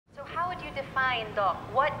define, Doc,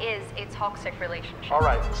 what is a toxic relationship? All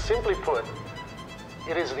right, simply put,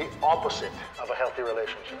 it is the opposite of a healthy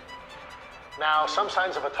relationship. Now, some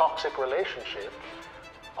signs of a toxic relationship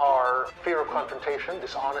are fear of confrontation,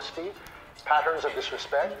 dishonesty, patterns of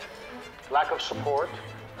disrespect, lack of support,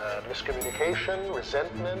 miscommunication,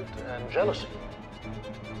 resentment, and jealousy.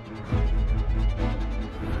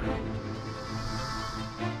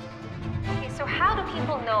 Okay, so how do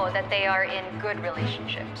people know that they are in good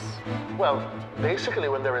relationships? Well, basically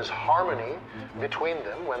when there is harmony between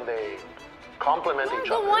them, when they complement each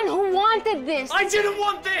You're other. the one who wanted this! I didn't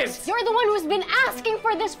want this! You're the one who's been asking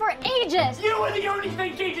for this for ages! You were the only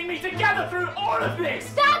thing keeping me together through all of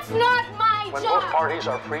this! That's not my When job! both parties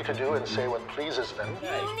are free to do and say what pleases them,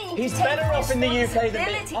 He's better off in the UK than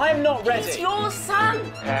me. I'm not ready. He's your son.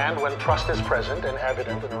 and when trust is present and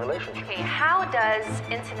evident in a relationship. Okay, how does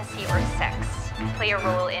intimacy or sex play a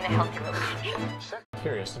role in a healthy relationship?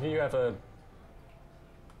 Curious, have you ever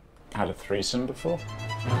had a threesome before?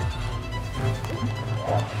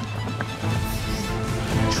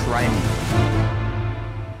 Try me.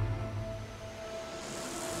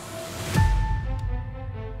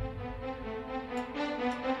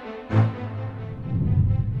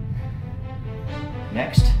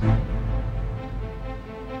 Next.